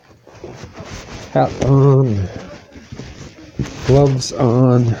hat on, gloves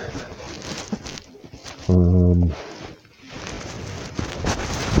on,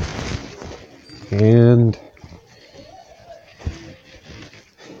 and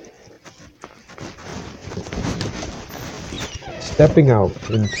stepping out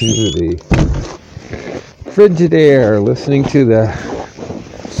into the frigid air, listening to the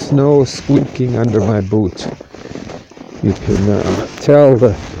snow squeaking under my boots. You can tell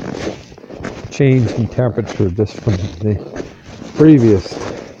the change in temperature just from the previous.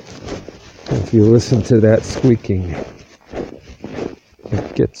 If you listen to that squeaking,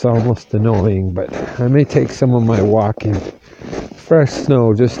 it gets almost annoying, but I may take some of my walk in fresh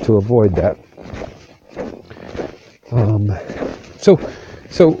snow just to avoid that. So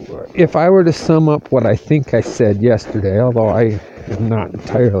if I were to sum up what I think I said yesterday, although I am not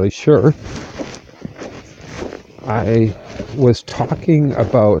entirely sure, I was talking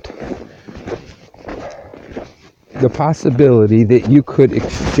about the possibility that you could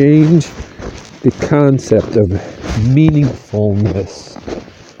exchange the concept of meaningfulness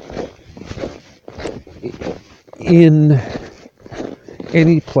in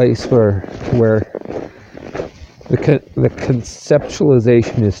any place where the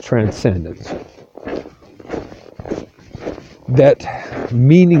conceptualization is transcendence. That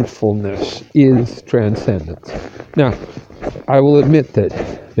meaningfulness is transcendence. Now, I will admit that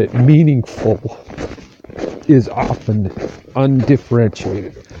meaningful is often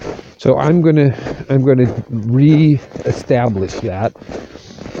undifferentiated. So I'm going to re-establish that.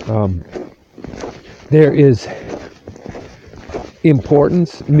 There is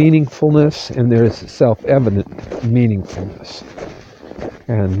importance, meaningfulness, and there is self-evident meaningfulness.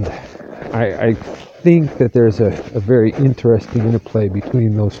 And I think that there's a very interesting interplay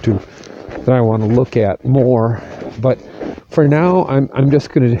between those two that I want to look at more. But for now, I'm just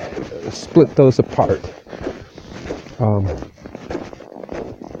going to split those apart.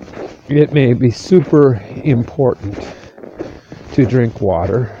 It may be super important to drink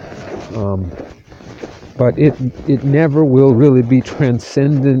water, but it never will really be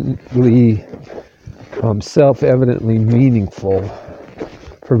transcendently, self-evidently meaningful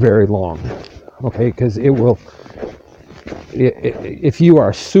for very long. Okay, because it will. If you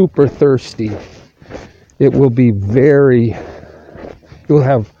are super thirsty, it will be very. It will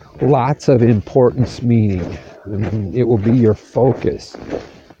have lots of importance, meaning. It will be your focus.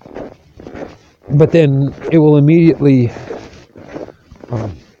 But then it will immediately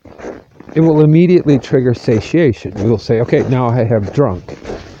trigger satiation. You will say, okay, now I have drunk.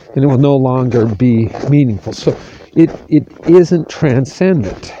 And it will no longer be meaningful. So it isn't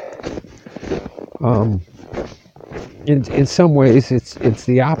transcendent. In some ways, it's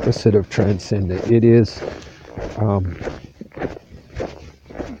the opposite of transcendent. It is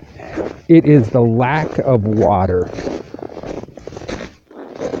the lack of water,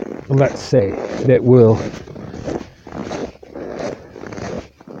 let's say, that will.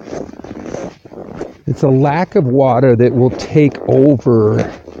 It's a lack of water that will take over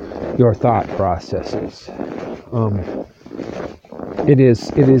your thought processes. It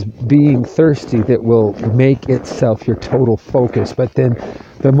is being thirsty that will make itself your total focus, but then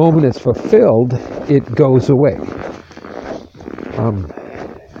the moment it's fulfilled, it goes away.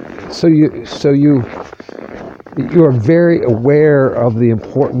 So you are very aware of the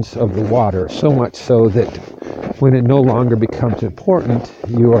importance of the water, so much so that when it no longer becomes important,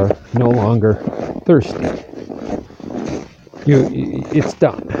 you are no longer thirsty. It's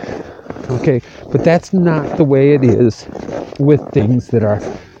done. Okay, but that's not the way it is with things that are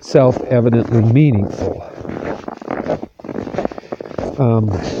self-evidently meaningful.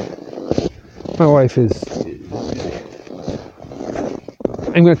 My wife is.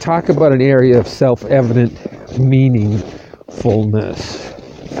 I'm going to talk about an area of self-evident meaningfulness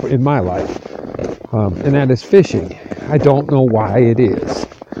in my life, and that is fishing. I don't know why it is.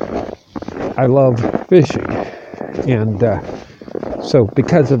 I love fishing, and so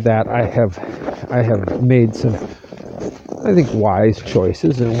because of that, I have made some, I think, wise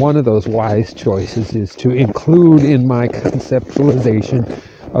choices, and one of those wise choices is to include in my conceptualization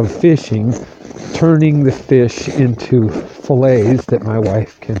of fishing, turning the fish into fillets that my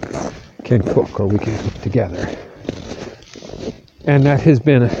wife can cook, or we can cook together. And that's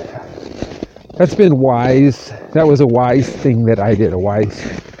been wise. That was a wise thing that I did, a wise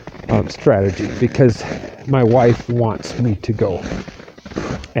strategy, because my wife wants me to go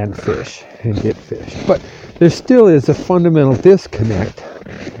and fish and get fish. But there still is a fundamental disconnect.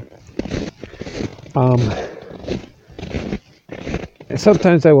 And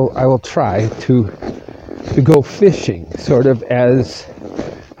sometimes I will try to go fishing, sort of as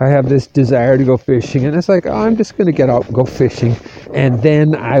I have this desire to go fishing, and it's like, oh, I'm just going to get out and go fishing, and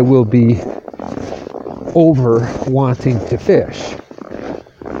then I will be over wanting to fish.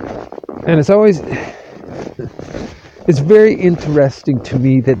 And it's very interesting to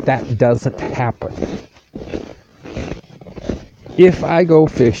me that doesn't happen. If I go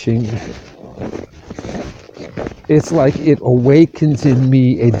fishing, it's like it awakens in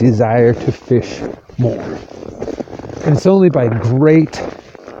me a desire to fish more. And it's only by great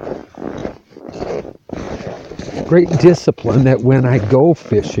discipline that when I go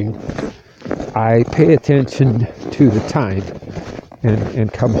fishing, I pay attention to the time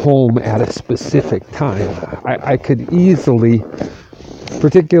and come home at a specific time. I could easily,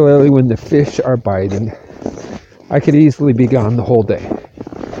 particularly when the fish are biting, I could easily be gone the whole day.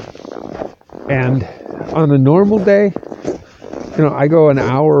 And on a normal day, I go an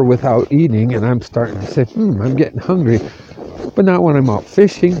hour without eating and I'm starting to say, I'm getting hungry. But not when I'm out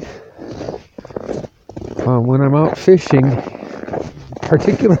fishing. When I'm out fishing,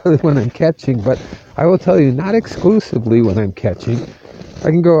 particularly when I'm catching, but I will tell you, not exclusively when I'm catching, I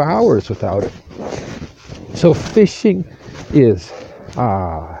can go hours without it. So fishing is,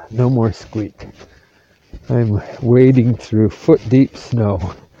 no more squeak. I'm wading through foot-deep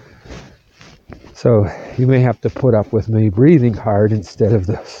snow. So you may have to put up with me breathing hard instead of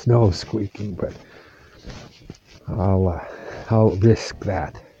the snow squeaking, but I'll risk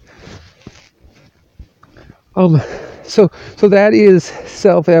that. So that is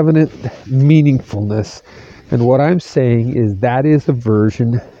self-evident meaningfulness, and what I'm saying is that is a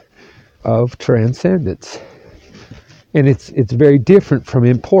version of transcendence, and it's very different from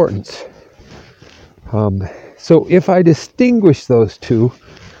importance. So if I distinguish those two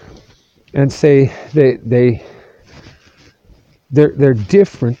and say they're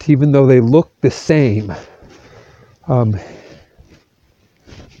different, even though they look the same,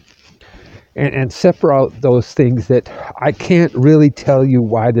 and separate out those things that I can't really tell you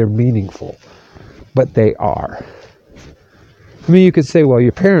why they're meaningful, but they are. I mean, you could say, well,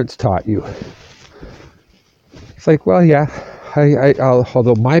 your parents taught you. It's like, well, yeah,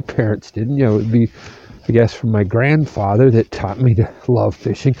 although my parents didn't, it would be, I guess, from my grandfather that taught me to love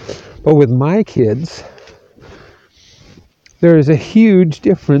fishing. But with my kids, there is a huge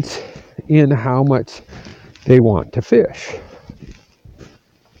difference in how much they want to fish.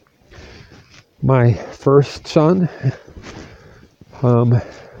 My first son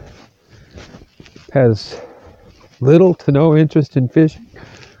has little to no interest in fishing.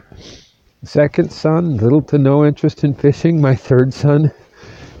 Second son, little to no interest in fishing. My third son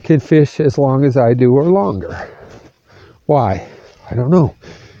can fish as long as I do or longer. Why? I don't know.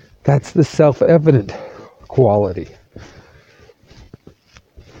 That's the self-evident quality.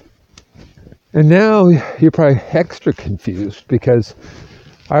 And now you're probably extra confused because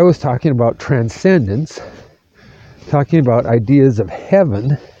I was talking about transcendence, talking about ideas of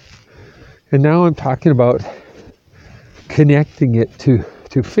heaven, and now I'm talking about connecting it to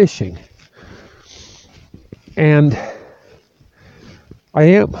fishing. And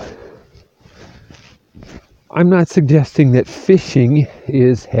I'm not suggesting that fishing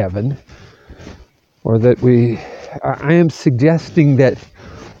is heaven, or that I am suggesting that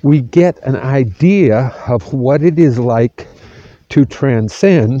we get an idea of what it is like to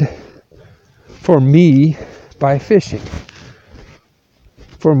transcend for me by fishing.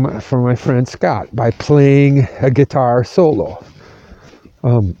 For my friend Scott, by playing a guitar solo.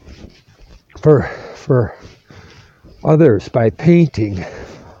 For others, by painting.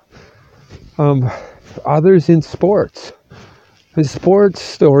 Others in sports. The sports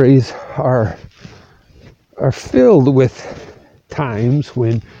stories are filled with times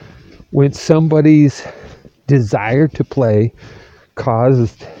when somebody's desire to play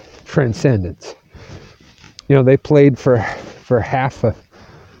caused transcendence. They played for half a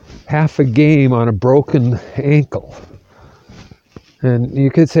game on a broken ankle, and you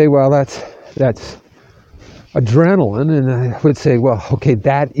could say, well, that's adrenaline, and I would say, well, okay,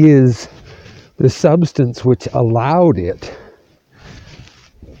 that is the substance which allowed it.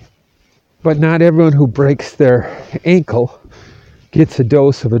 But not everyone who breaks their ankle gets a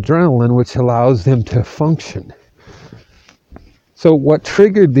dose of adrenaline which allows them to function. So what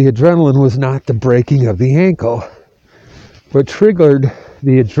triggered the adrenaline was not the breaking of the ankle. What triggered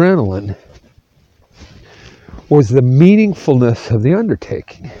the adrenaline was the meaningfulness of the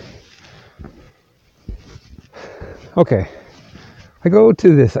undertaking. Okay, I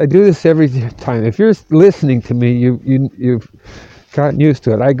do this every time. If you're listening to me, you've gotten used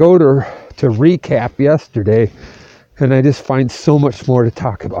to it. I go to recap yesterday, and I just find so much more to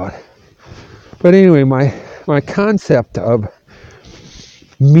talk about. But anyway, my concept of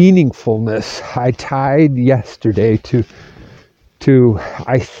meaningfulness I tied yesterday to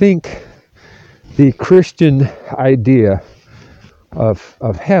I think the Christian idea of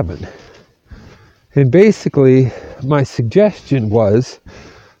heaven. And basically my suggestion was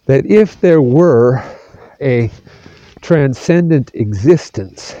that if there were a transcendent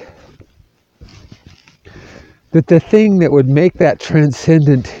existence, that the thing that would make that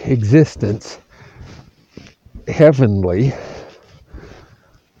transcendent existence heavenly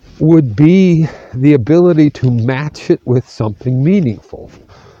would be the ability to match it with something meaningful.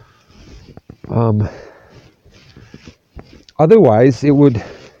 Otherwise, it would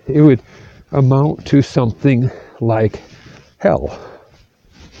amount to something like hell.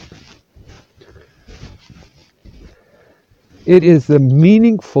 It is the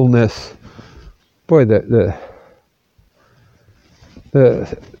meaningfulness. Boy, the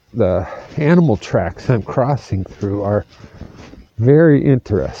animal tracks I'm crossing through are very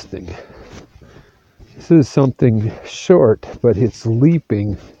interesting. This is something short, but it's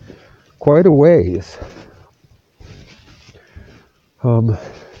leaping quite a ways. I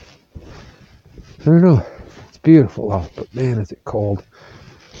don't know. It's beautiful out, but man, is it cold.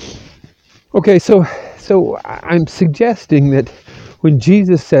 Okay, so I'm suggesting that when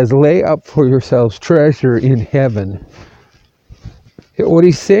Jesus says, lay up for yourselves treasure in heaven, what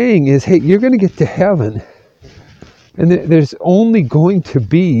he's saying is, hey, you're going to get to heaven, and there's only going to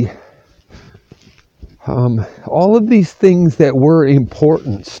be all of these things that were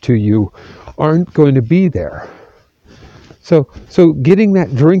importance to you aren't going to be there. So getting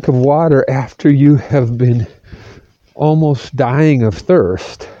that drink of water after you have been almost dying of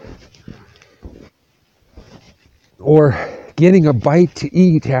thirst, or getting a bite to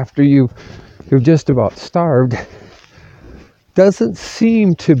eat after you're just about starved, doesn't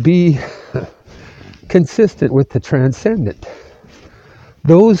seem to be consistent with the transcendent.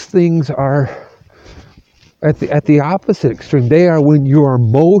 Those things are at the opposite extreme. They are when you are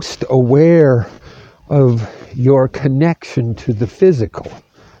most aware of your connection to the physical.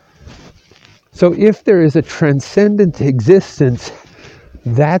 So if there is a transcendent existence,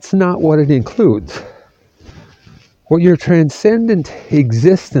 that's not what it includes. What your transcendent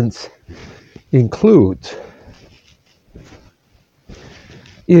existence includes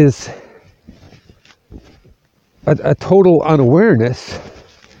is a total unawareness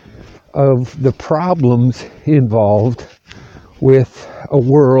of the problems involved with a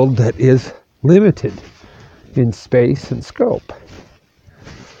world that is limited in space and scope.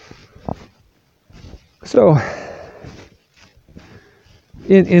 So,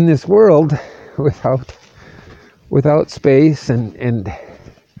 in this world without space and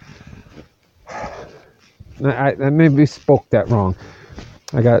I maybe spoke that wrong.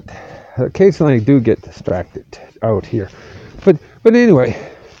 Occasionally I do get distracted out here, but anyway,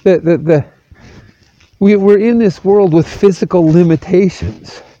 we're in this world with physical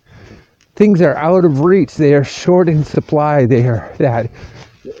limitations. Things are out of reach. They are short in supply. They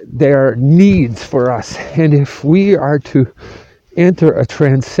are needs for us. And if we are to enter a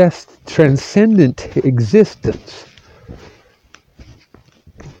transcendent existence,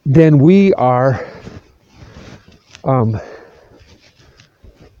 then we are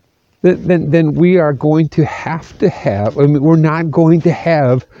then we are going to have, we're not going to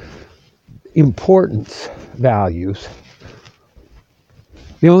have importance values.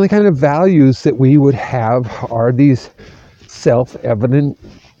 The only kind of values that we would have are these self-evident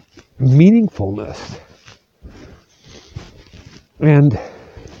meaningfulness. And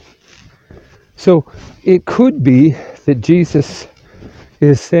so it could be that Jesus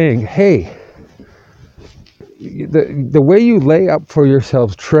is saying, hey, the way you lay up for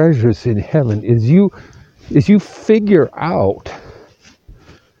yourselves treasures in heaven is you figure out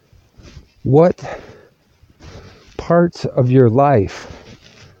what parts of your life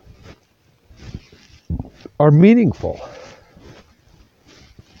are meaningful.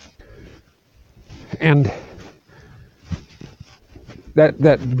 And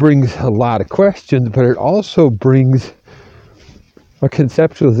that brings a lot of questions, but it also brings a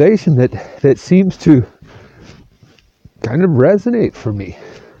conceptualization that seems to kind of resonate for me.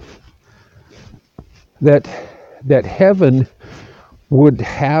 That heaven would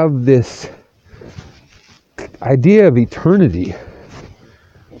have this idea of eternity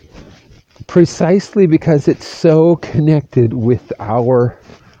precisely because it's so connected with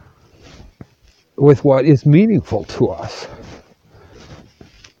what is meaningful to us.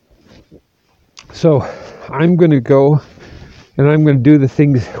 So I'm going to go and I'm going to do the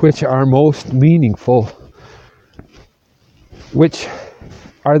things which are most meaningful, which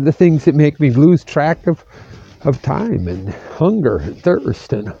are the things that make me lose track of of time and hunger and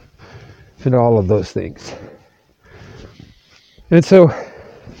thirst and all of those things. And so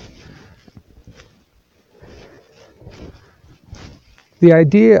the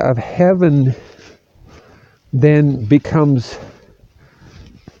idea of heaven then becomes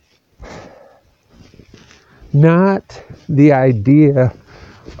not the idea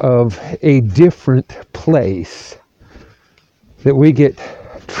of a different place that we get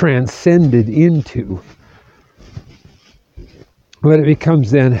transcended into, but it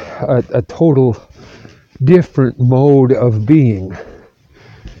becomes then a total different mode of being.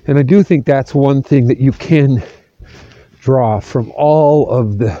 And I do think that's one thing that you can draw from all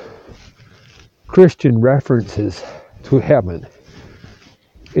of the Christian references to heaven,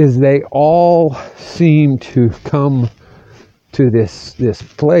 is they all seem to come to this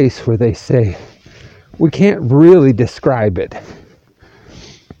place where they say, we can't really describe it.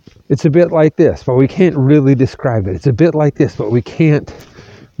 It's a bit like this, but we can't really describe it. It's a bit like this, but we can't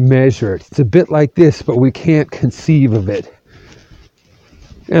measure it. It's a bit like this, but we can't conceive of it.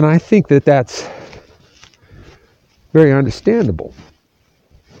 And I think that that's very understandable.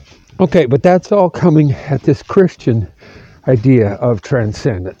 Okay, but that's all coming at this Christian idea of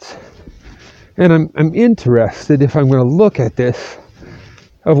transcendence. And I'm interested, if I'm going to look at this,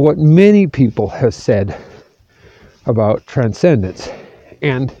 of what many people have said about transcendence.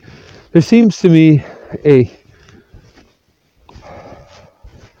 And there seems to me a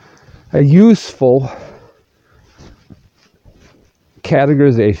useful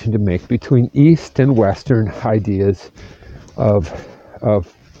categorization to make between East and Western ideas of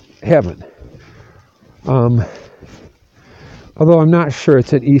heaven. Although I'm not sure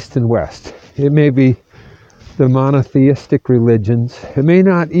it's an East and West. It may be the monotheistic religions. It may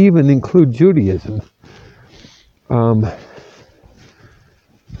not even include Judaism.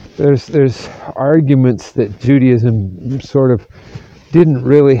 There's arguments that Judaism sort of didn't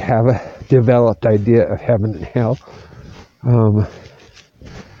really have a developed idea of heaven and hell. I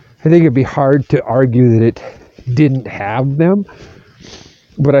think it'd be hard to argue that it didn't have them,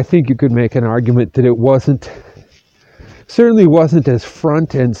 but I think you could make an argument that it certainly wasn't as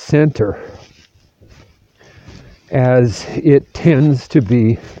front and center as it tends to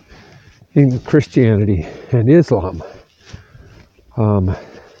be in Christianity and Islam.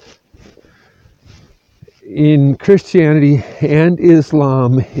 In Christianity and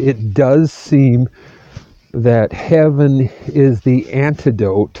Islam, it does seem that heaven is the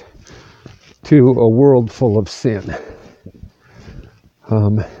antidote to a world full of sin.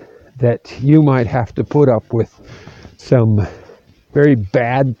 That you might have to put up with some very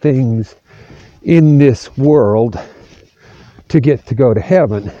bad things in this world to get to go to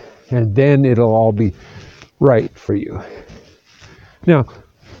heaven, and then it'll all be right for you. Now,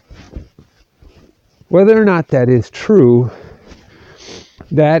 whether or not that is true,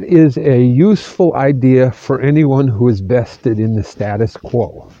 that is a useful idea for anyone who is vested in the status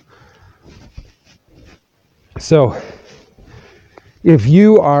quo. So, if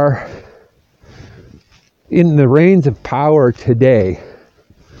you are in the reins of power today,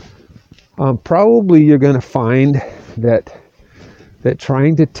 probably you're going to find that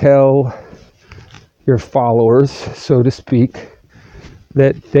trying to tell your followers, so to speak,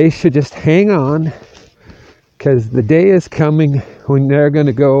 that they should just hang on, because the day is coming when they're going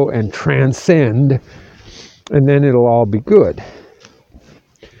to go and transcend, and then it'll all be good.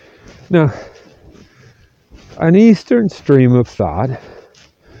 Now, an Eastern stream of thought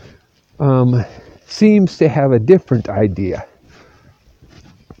seems to have a different idea.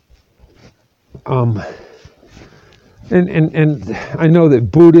 And I know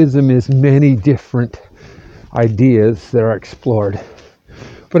that Buddhism is many different ideas that are explored.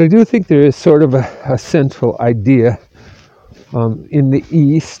 But I do think there is sort of a central idea in the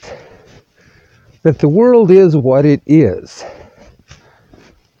East that the world is what it is.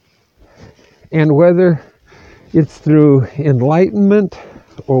 And whether it's through enlightenment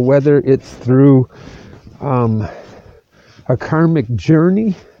or whether it's through a karmic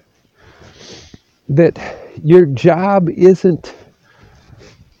journey, that your job isn't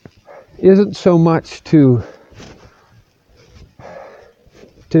so much to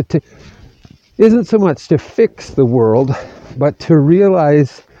fix the world, but to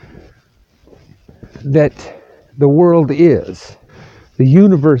realize that the world is, the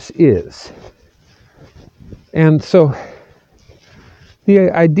universe is. And so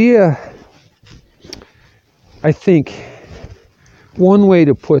the idea, I think, one way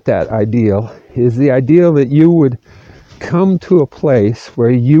to put that ideal is the ideal that you would come to a place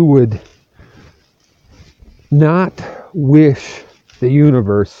where you would not wish the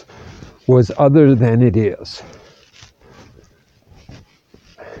universe was other than it is.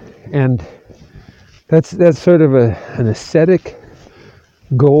 And that's sort of an ascetic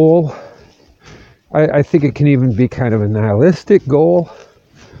goal. I think it can even be kind of a nihilistic goal.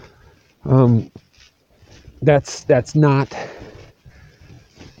 That's not.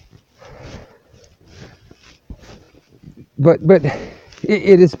 But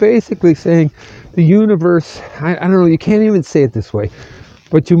it is basically saying the universe. I don't know. You can't even say it this way,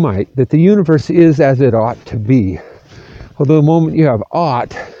 but you might. That the universe is as it ought to be. Although the moment you have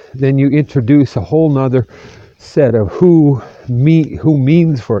ought, then you introduce a whole nother set of who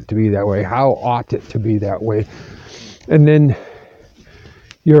means for it to be that way, how ought it to be that way, and then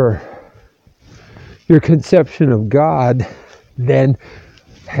your conception of God then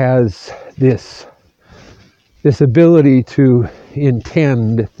has this ability to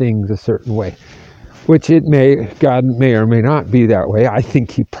intend things a certain way, which God may or may not be that way. I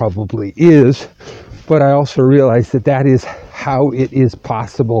think he probably is, but I also realize that is how it is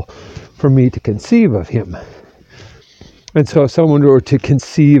possible for me to conceive of him. And so if someone were to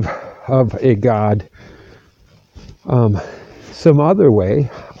conceive of a God some other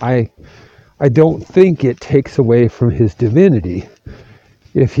way, I don't think it takes away from his divinity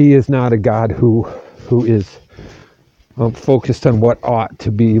if he is not a God who is focused on what ought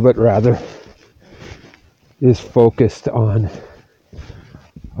to be, but rather is focused on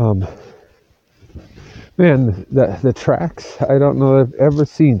the tracks. I don't know if I've ever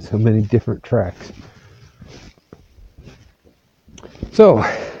seen so many different tracks. So,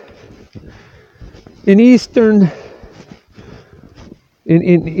 in the Eastern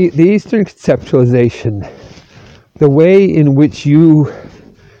conceptualization, the way in which you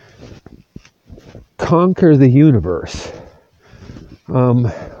conquer the universe,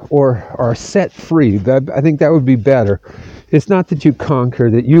 or are set free, I think that would be better. It's not that you conquer,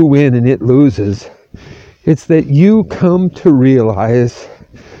 that you win and it loses. It's that you come to realize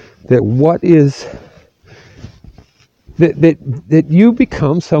that that you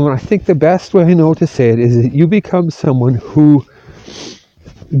become someone. I think the best way I know to say it is that you become someone who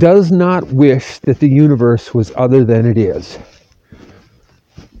does not wish that the universe was other than it is.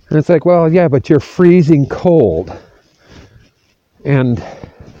 And it's like, well, yeah, but you're freezing cold. And,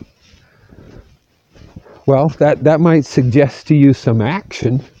 well, that might suggest to you some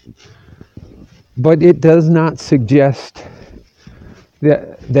action, but it does not suggest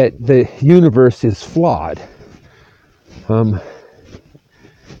that the universe is flawed. The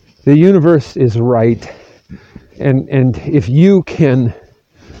universe is right, and if you can,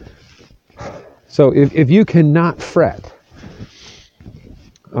 so if you cannot fret,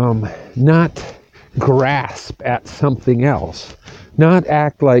 not grasp at something else, not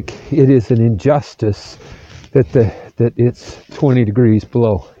act like it is an injustice that it's 20 degrees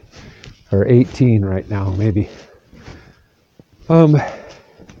below, or 18 right now maybe,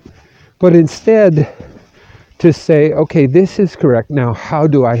 but instead to say, okay, this is correct. Now, how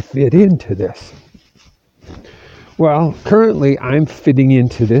do I fit into this? Well, currently I'm fitting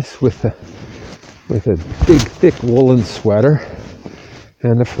into this with a big, thick woolen sweater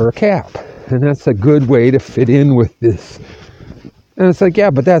and a fur cap. And that's a good way to fit in with this. And it's like, yeah,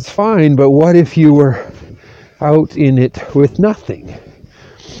 but that's fine. But what if you were out in it with nothing?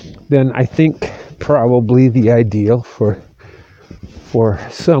 Then I think probably the ideal for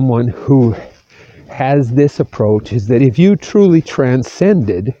someone who has this approach is that if you truly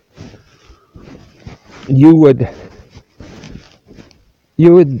transcended, you would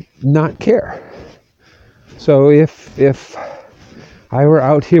not care. So if I were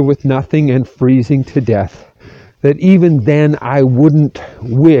out here with nothing and freezing to death, that even then I wouldn't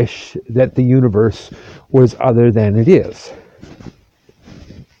wish that the universe was other than it is.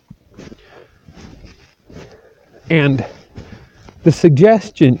 And the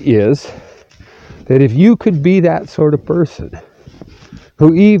suggestion is that if you could be that sort of person,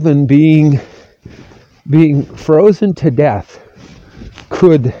 who even being frozen to death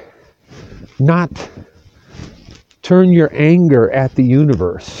could not turn your anger at the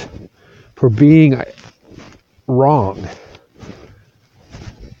universe for being wrong,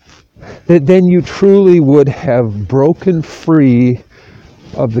 that then you truly would have broken free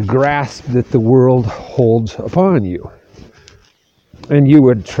of the grasp that the world holds upon you, and you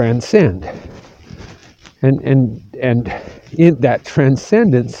would transcend. And in that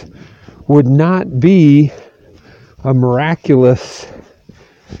transcendence would not be a miraculous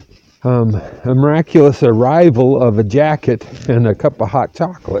arrival of a jacket and a cup of hot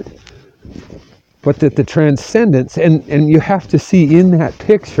chocolate, but that the transcendence, and you have to see in that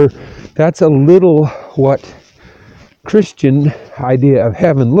picture, that's a little what Christian idea of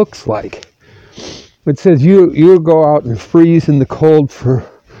heaven looks like. It says you go out and freeze in the cold for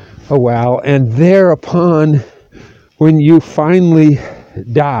a while, and thereupon, when you finally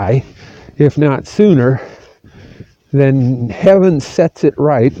die, if not sooner, then heaven sets it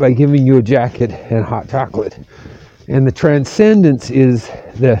right by giving you a jacket and hot chocolate. And the transcendence is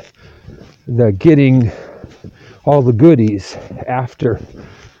the getting all the goodies after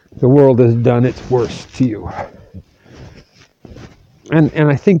the world has done its worst to you. And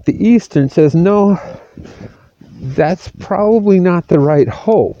I think the Eastern says, no, that's probably not the right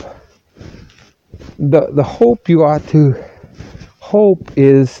hope. The hope you ought to hope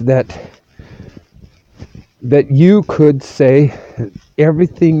is that you could say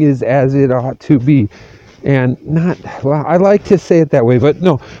everything is as it ought to be. And not, well, I like to say it that way, but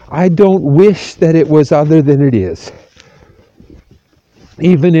no, I don't wish that it was other than it is.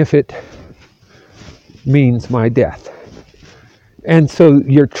 Even if it means my death. And so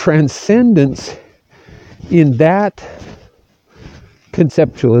your transcendence in that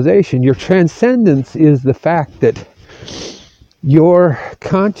conceptualization, your transcendence is the fact that your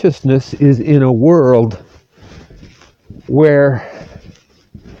consciousness is in a world where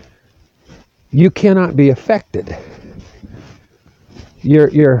you cannot be affected.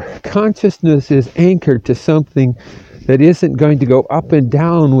 Your consciousness is anchored to something that isn't going to go up and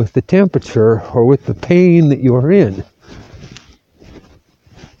down with the temperature or with the pain that you're in.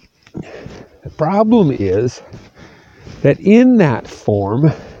 The problem is that in that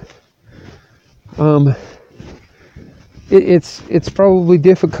form, it's probably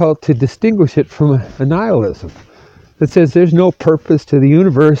difficult to distinguish it from a nihilism that says there's no purpose to the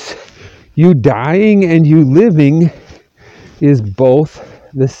universe. You dying and you living is both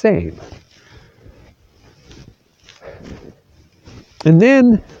the same. And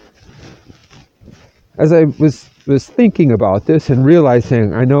then, as I was thinking about this and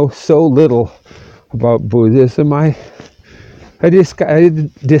realizing I know so little about Buddhism, I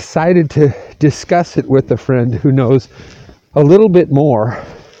decided to discuss it with a friend who knows a little bit more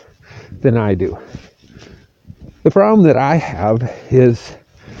than I do. The problem that I have is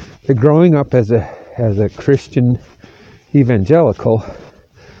that growing up as a Christian evangelical,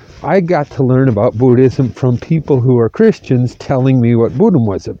 I got to learn about Buddhism from people who are Christians telling me what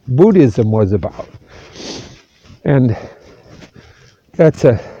Buddhism was about. And that's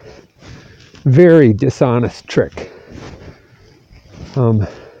a very dishonest trick.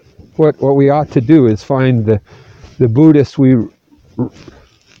 What we ought to do is find the Buddhists we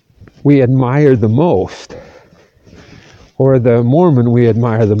admire the most, or the Mormon we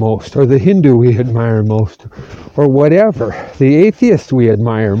admire the most, or the Hindu we admire most, or whatever, the atheist we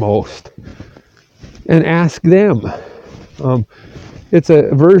admire most, and ask them. It's a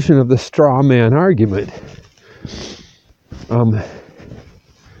version of the straw man argument.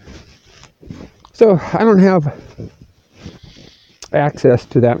 So I don't have access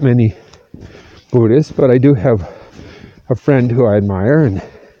to that many Buddhists, but I do have a friend who I admire,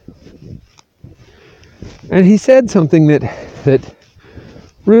 and he said something that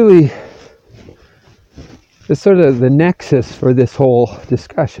really is sort of the nexus for this whole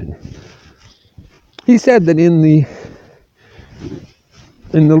discussion. He said that in the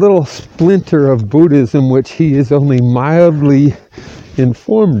little splinter of Buddhism which he is only mildly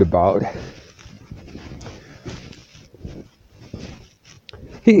informed about,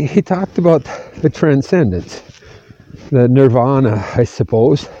 he talked about the transcendence, the nirvana, I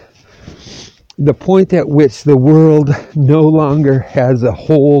suppose, the point at which the world no longer has a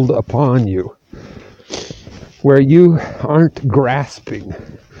hold upon you, where you aren't grasping.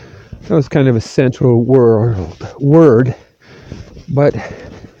 That was kind of a central word, but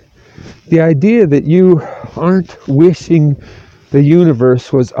the idea that you aren't wishing the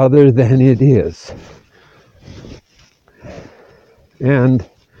universe was other than it is. And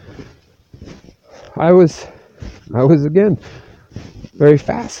I was again very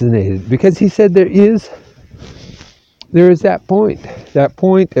fascinated, because he said there is that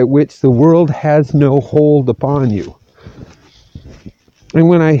point at which the world has no hold upon you. And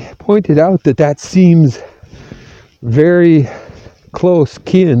when I pointed out that seems very close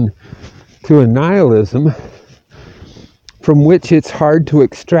kin to a nihilism from which it's hard to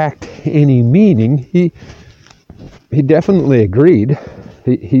extract any meaning, he definitely agreed.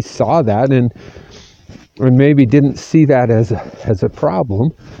 He saw that and maybe didn't see that as a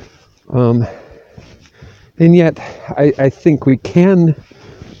problem. And yet, I think we can.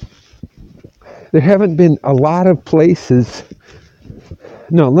 There haven't been a lot of places.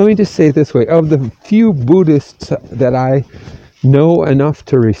 No, let me just say it this way. Of the few Buddhists that I know enough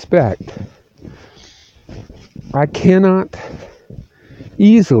to respect, I cannot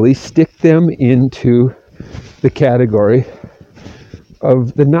easily stick them into the category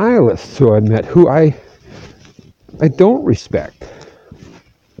of the nihilists who I met, who I don't respect.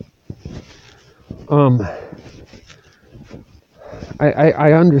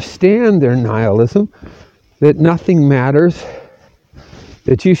 I understand their nihilism, that nothing matters,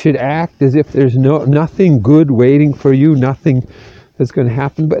 that you should act as if there's nothing good waiting for you, nothing that's going to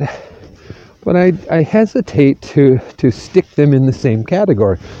happen, but I hesitate to stick them in the same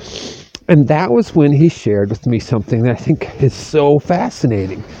category. And that was when he shared with me something that I think is so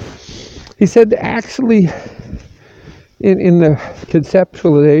fascinating. He said actually, in the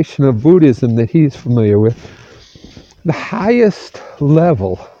conceptualization of Buddhism that he's familiar with, the highest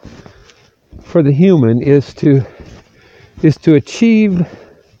level for the human is to achieve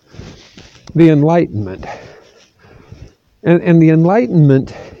the enlightenment. And the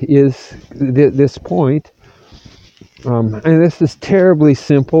enlightenment is this point, and this is terribly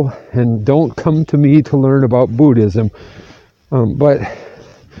simple, and don't come to me to learn about Buddhism, but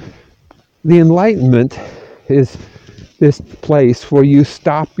the enlightenment is this place where you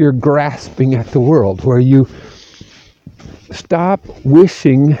stop your grasping at the world, where you stop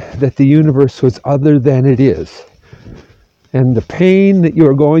wishing that the universe was other than it is. And the pain that you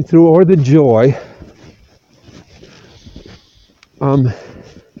are going through, or the joy,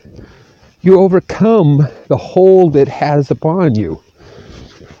 you overcome the hold it has upon you.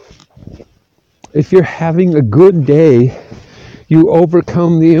 If you're having a good day, you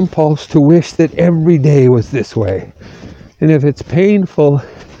overcome the impulse to wish that every day was this way. And if it's painful,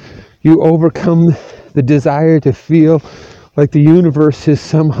 you overcome the desire to feel like the universe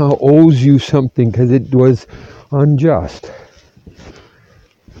somehow owes you something because it was unjust.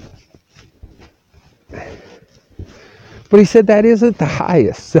 But he said that isn't the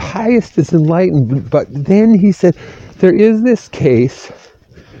highest. The highest is enlightenment. But then he said there is this case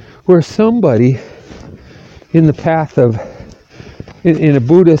where somebody in the path of, in a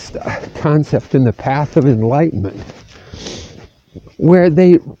Buddhist concept, in the path of enlightenment, where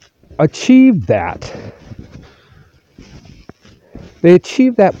they achieved that. They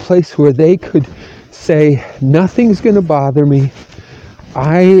achieved that place where they could say, nothing's going to bother me.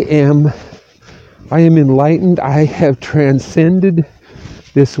 I am enlightened. I have transcended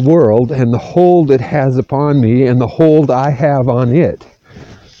this world and the hold it has upon me and the hold I have on it.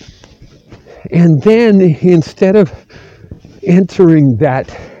 And then instead of entering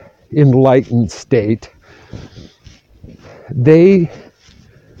that enlightened state, they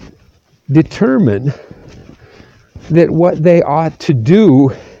determine that what they ought to do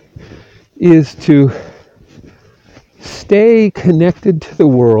is to stay connected to the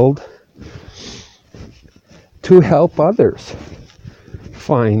world to help others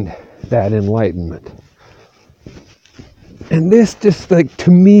find that enlightenment. And this just, like,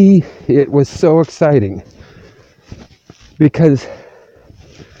 to me, it was so exciting, because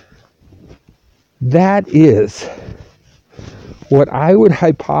that is what I would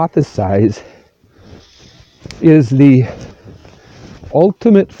hypothesize is the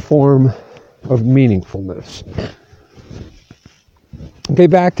ultimate form of meaningfulness. Okay,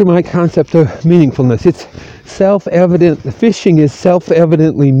 back to my concept of meaningfulness. It's self-evident. The fishing is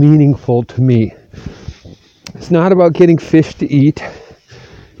self-evidently meaningful to me. It's not about getting fish to eat.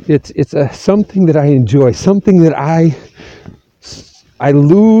 It's something that I enjoy, something that I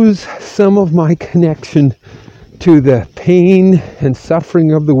lose some of my connection to the pain and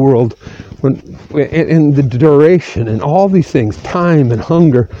suffering of the world, and the duration and all these things, time and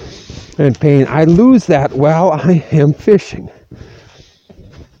hunger and pain. I lose that while I am fishing.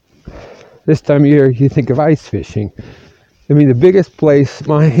 This time of year, you think of ice fishing. I mean, the biggest place,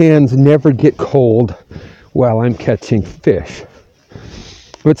 my hands never get cold while I'm catching fish.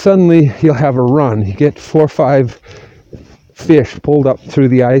 But suddenly, you'll have a run. You get 4 or 5 fish pulled up through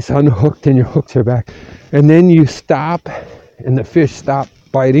the ice, unhooked, and your hooks are back. And then you stop, and the fish stop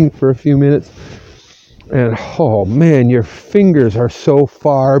biting for a few minutes. And, oh man, your fingers are so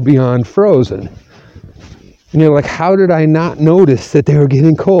far beyond frozen. And you're like, how did I not notice that they were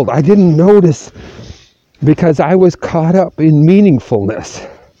getting cold? I didn't notice because I was caught up in meaningfulness.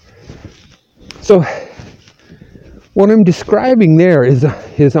 So what I'm describing there is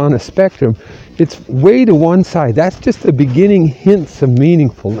on a spectrum. It's way to one side. That's just the beginning hints of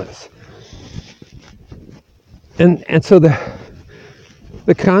meaningfulness. And so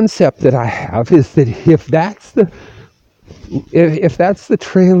the concept that I have is that if that's the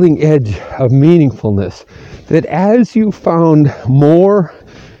trailing edge of meaningfulness, that as you found more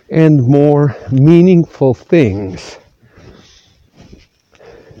and more meaningful things,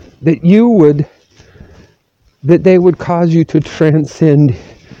 that you would that they would cause you to transcend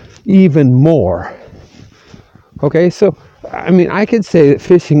even more. Okay, so I mean, I could say that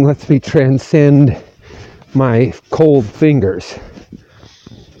fishing lets me transcend my cold fingers,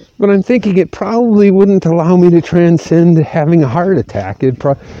 but I'm thinking it probably wouldn't allow me to transcend having a heart attack.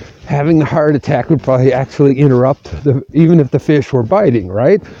 Having the heart attack would probably actually interrupt even if the fish were biting,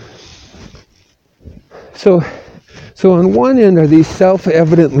 right? So on one end are these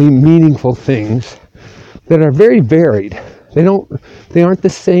self-evidently meaningful things that are very varied. They aren't the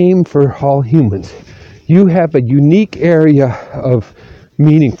same for all humans. You have a unique area of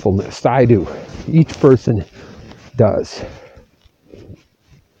meaningfulness. I do. Each person does.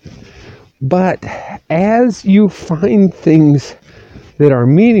 But as you find things that are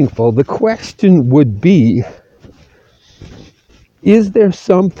meaningful, the question would be, is there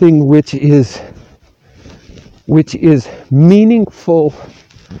something which is meaningful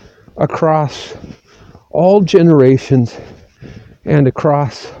across all generations and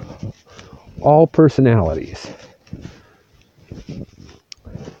across all personalities?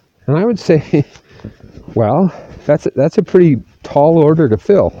 And I would say, well, that's a pretty tall order to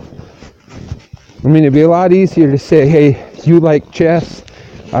fill. I mean, it'd be a lot easier to say, hey, you like chess,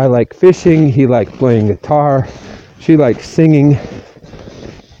 I like fishing, he likes playing guitar, she likes singing.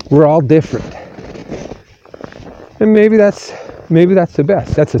 We're all different. And maybe that's the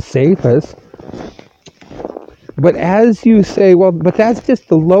best. That's the safest. But as you say, well, but that's just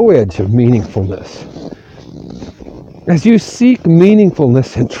the low edge of meaningfulness. As you seek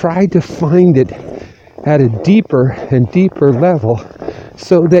meaningfulness and try to find it at a deeper and deeper level,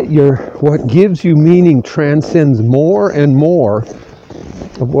 so that what gives you meaning transcends more and more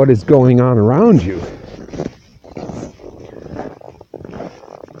of what is going on around you.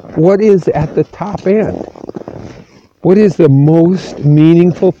 What is at the top end? What is the most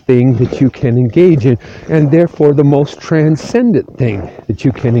meaningful thing that you can engage in, and therefore the most transcendent thing that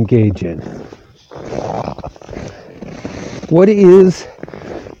you can engage in? What is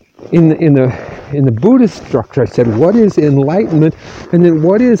in the Buddhist structure? I said, what is enlightenment, and then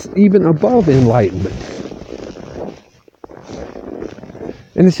what is even above enlightenment?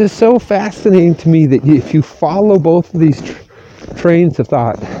 And it's just so fascinating to me that if you follow both of these trains of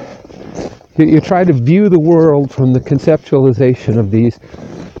thought, you try to view the world from the conceptualization of these,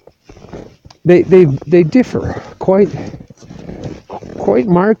 they differ quite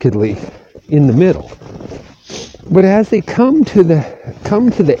markedly in the middle. But as they come to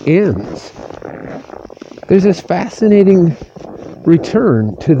the ends, there's this fascinating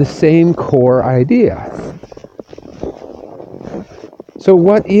return to the same core idea. So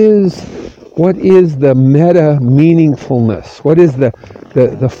what is the meta meaningfulness? What is the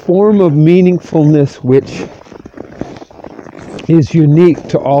form of meaningfulness which is unique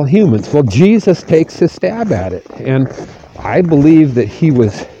to all humans? Well, Jesus takes a stab at it, and I believe that he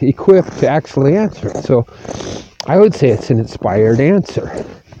was equipped to actually answer it. So I would say it's an inspired answer.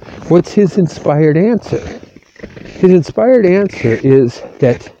 What's his inspired answer? His inspired answer is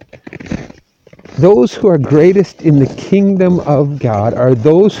that those who are greatest in the kingdom of God are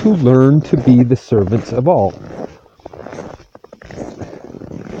those who learn to be the servants of all.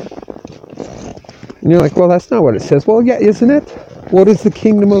 And you're like, well, that's not what it says. Well, yeah, isn't it? What is the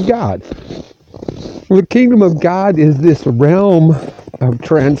kingdom of God? Well, the kingdom of God is this realm of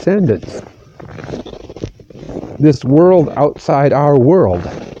transcendence. This world outside our world.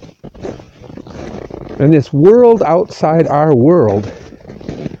 And this world outside our world,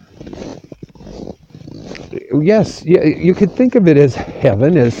 yes, you could think of it as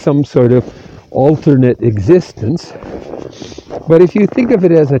heaven, as some sort of alternate existence. But if you think of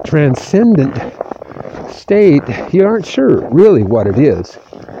it as a transcendent state, you aren't sure really what it is.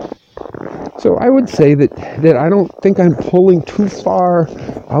 So I would say that I don't think I'm pulling too far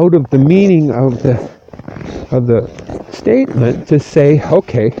out of the meaning of the statement to say,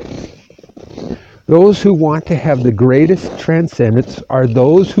 okay, those who want to have the greatest transcendence are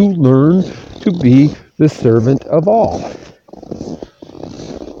those who learn to be the servant of all.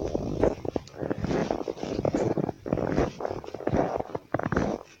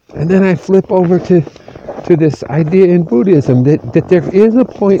 And then I flip over to this idea in Buddhism that there is a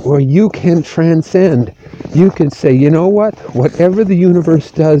point where you can transcend. You can say, you know what? Whatever the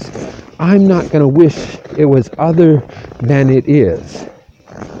universe does, I'm not going to wish it was other than it is.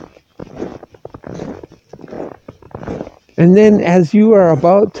 And then as you are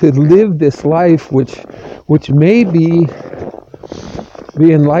about to live this life, which may be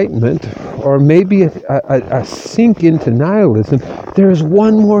the enlightenment, or maybe a sink into nihilism, there's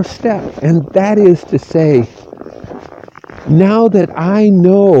one more step, and that is to say, now that I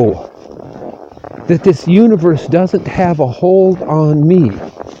know that this universe doesn't have a hold on me,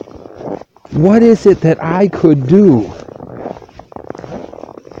 what is it that I could do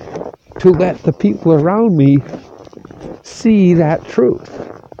to let the people around me see that truth?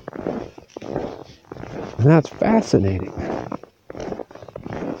 And that's fascinating.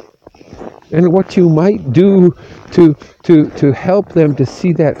 And what you might do to help them to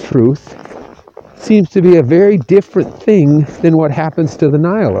see that truth seems to be a very different thing than what happens to the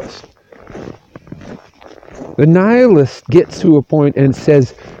nihilist. The nihilist gets to a point and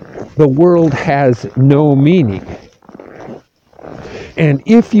says the world has no meaning. And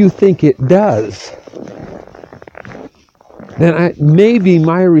if you think it does, then it may be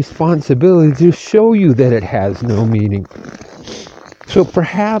my responsibility to show you that it has no meaning. So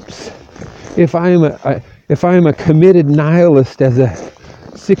perhaps if I am a committed nihilist as a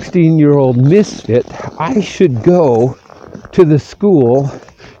 16-year-old misfit, I should go to the school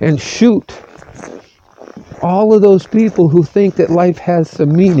and shoot all of those people who think that life has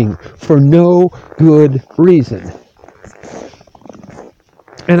some meaning for no good reason.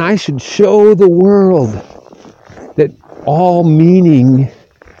 And I should show the world that all meaning,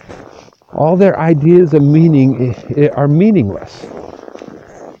 all their ideas of meaning are meaningless.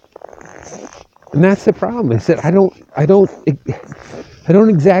 And that's the problem, is that I don't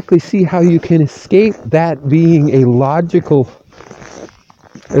exactly see how you can escape that being a logical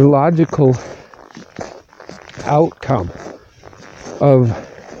outcome of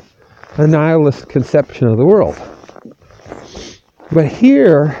a nihilist conception of the world. But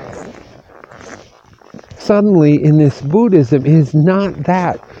here, suddenly in this Buddhism, is not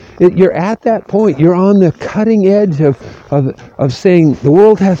that. You're at that point. You're on the cutting edge of saying the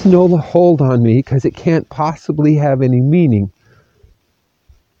world has no hold on me because it can't possibly have any meaning,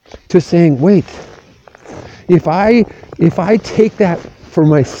 to saying, wait, if I take that for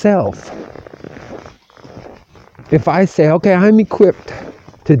myself, if I say, okay, I'm equipped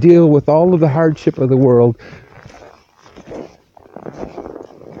to deal with all of the hardship of the world,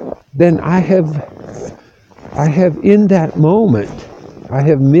 then I have in that moment, I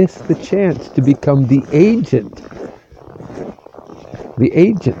have missed the chance to become the agent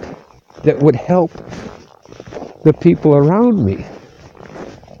that would help the people around me.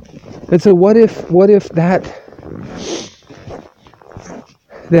 And so what if that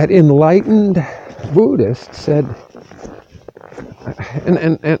enlightened Buddhist said,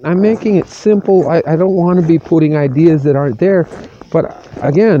 and I'm making it simple, I don't want to be putting ideas that aren't there, but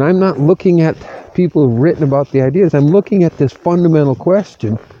again, I'm not looking at people who've written about the ideas. I'm looking at this fundamental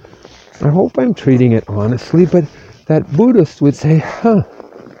question. I hope I'm treating it honestly, but that Buddhist would say,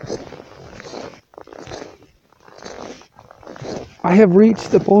 I have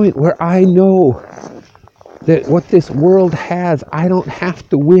reached the point where I know that what this world has, I don't have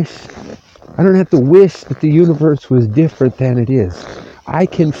to wish that the universe was different than it is. I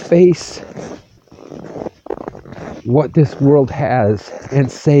can face what this world has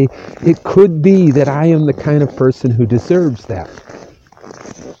and say, it could be that I am the kind of person who deserves that.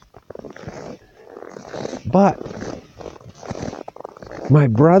 But my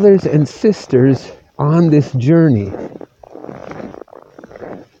brothers and sisters on this journey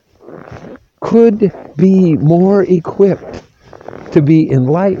could be more equipped to be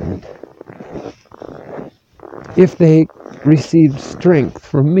enlightened if they received strength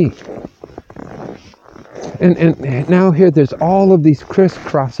from me. And now here there's all of these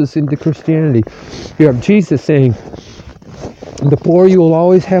crisscrosses into Christianity. You have Jesus saying, the poor you will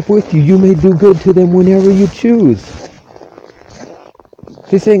always have with you. You may do good to them whenever you choose.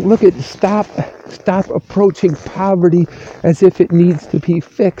 He's saying, look, stop approaching poverty as if it needs to be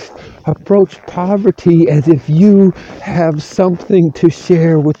fixed. Approach poverty as if you have something to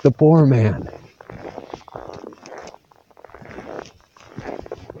share with the poor man.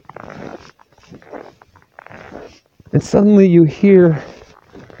 And suddenly you hear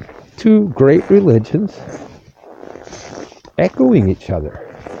two great religions echoing each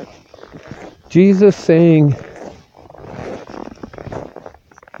other. Jesus saying,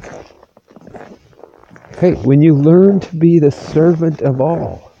 hey, when you learn to be the servant of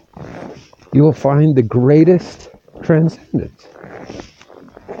all, you will find the greatest transcendence.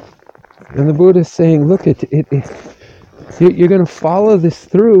 And the Buddha is saying, look, you're going to follow this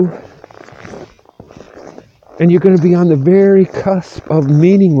through, and you're going to be on the very cusp of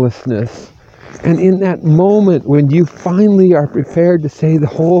meaninglessness. And in that moment when you finally are prepared to say the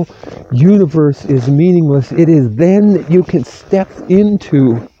whole universe is meaningless, it is then that you can step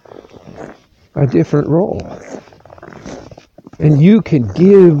into a different role. And you can't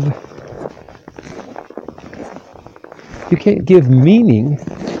give meaning,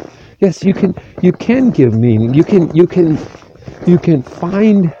 Yes, you can give meaning. You can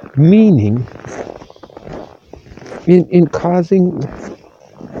find meaning in causing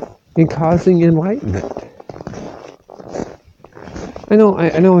enlightenment. I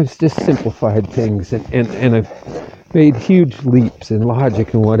know I've just simplified things and I've made huge leaps in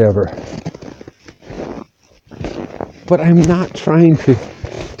logic and whatever. But I'm not trying to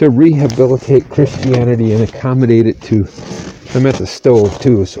rehabilitate Christianity and accommodate it to. I'm at the stove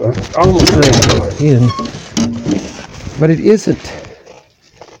too, so I'm almost not in. But it isn't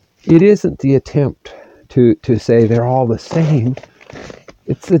the attempt to say they're all the same.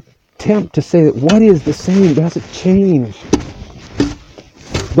 It's the attempt to say that what is the same doesn't change.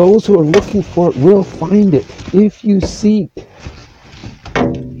 Those who are looking for it will find it. If you seek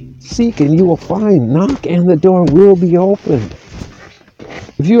and you will find. Knock and the door will be opened.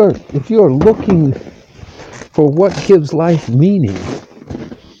 If you are looking for what gives life meaning,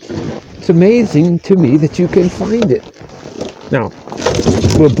 it's amazing to me that you can find it. Now,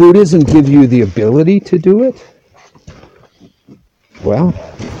 will Buddhism give you the ability to do it? Well,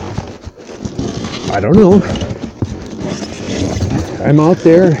 I don't know. I'm out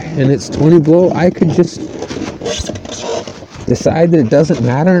there and it's 20 below. I could just decide that it doesn't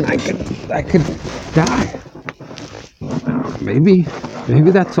matter and I could die. Maybe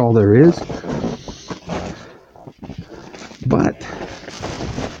that's all there is. But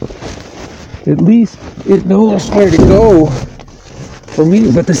at least it knows where to go for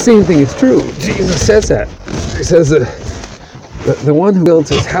me. But the same thing is true. Jesus says that. He says that the one who builds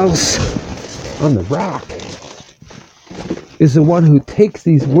his house on the rock is the one who takes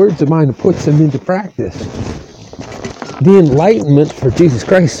these words of mine and puts them into practice. The enlightenment for Jesus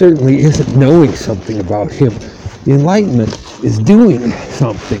Christ certainly isn't knowing something about him. The enlightenment is doing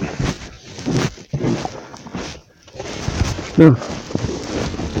something. Now,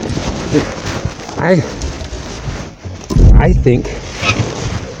 I think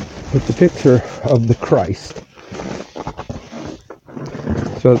that the picture of the Christ.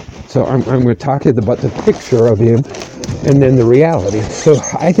 So I'm going to talk about the picture of him and then the reality. So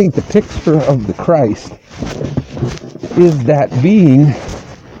I think the picture of the Christ is that being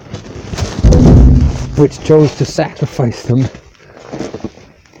which chose to sacrifice them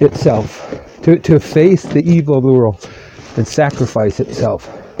itself, to face the evil of the world and sacrifice itself.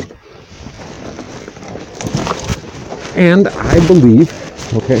 And I believe,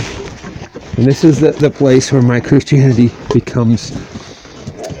 okay, and this is the place where my Christianity becomes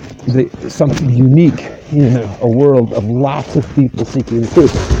something unique in a world of lots of people seeking the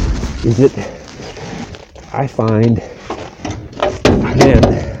truth, is that I find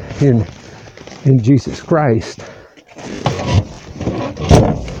then in Jesus Christ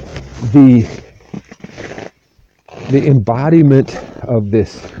the embodiment of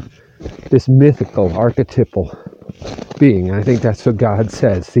this mythical, archetypal being. I think that's what God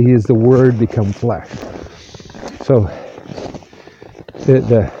says. He is the Word become flesh. So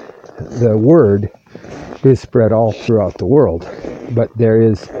the Word is spread all throughout the world, but there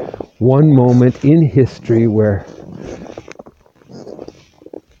is one moment in history where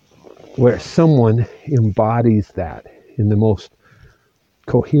someone embodies that in the most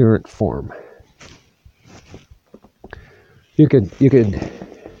coherent form. You could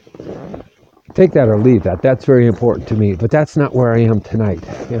take that or leave that. That's very important to me, but that's not where I am tonight.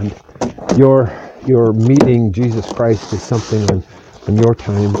 And your meeting Jesus Christ is something on your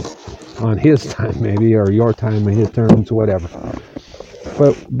time, on his time maybe, or your time on his terms, whatever.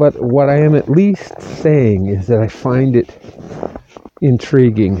 But what I am at least saying is that I find it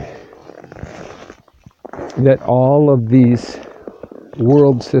intriguing that all of these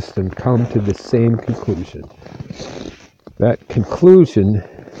world systems come to the same conclusion. That conclusion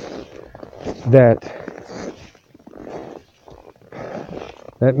that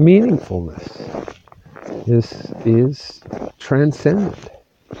meaningfulness is transcendent,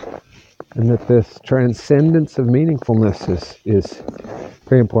 and that this transcendence of meaningfulness is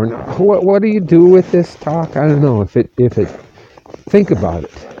very important. What do you do with this talk? I don't know. If it think about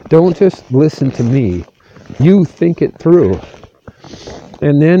it. Don't just listen to me. You think it through.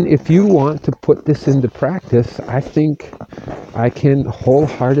 And then if you want to put this into practice, I think I can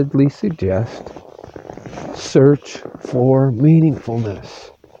wholeheartedly suggest search for meaningfulness.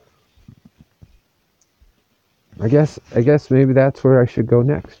 I guess maybe that's where I should go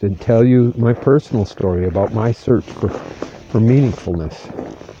next and tell you my personal story about my search for meaningfulness.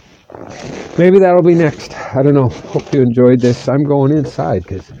 Maybe that'll be next. I don't know. Hope you enjoyed this. I'm going inside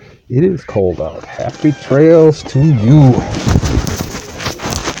because it is cold out. Happy trails to you.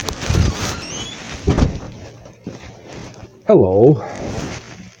 Hello.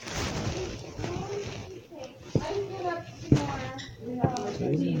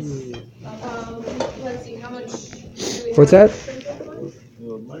 What's that?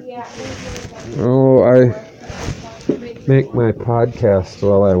 Oh, I make my podcast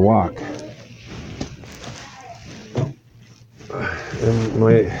while I walk. And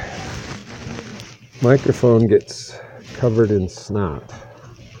my microphone gets covered in snot.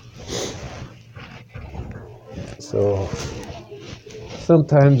 So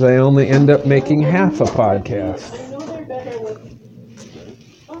sometimes I only end up making half a podcast.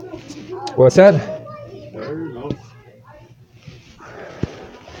 What's that?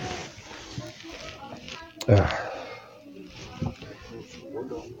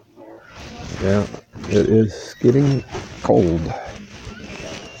 Yeah, it is getting cold.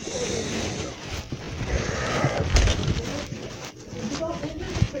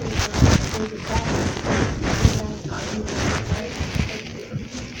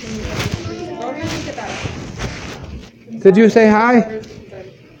 Did you say hi?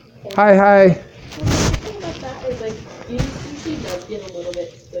 Hi. Usually does get a little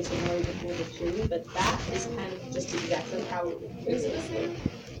bit like the noise of the tree, but that is kind of just exactly how it is.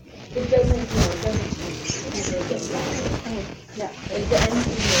 It doesn't change. It usually gets louder. Yeah. Like the end can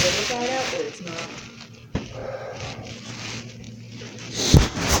be a little side out, but it's not.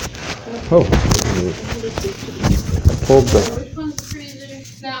 Oh. I pulled the. Which one's the freezer?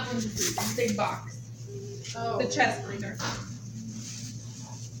 That one's the freezer. Big box. Oh. The chest freezer.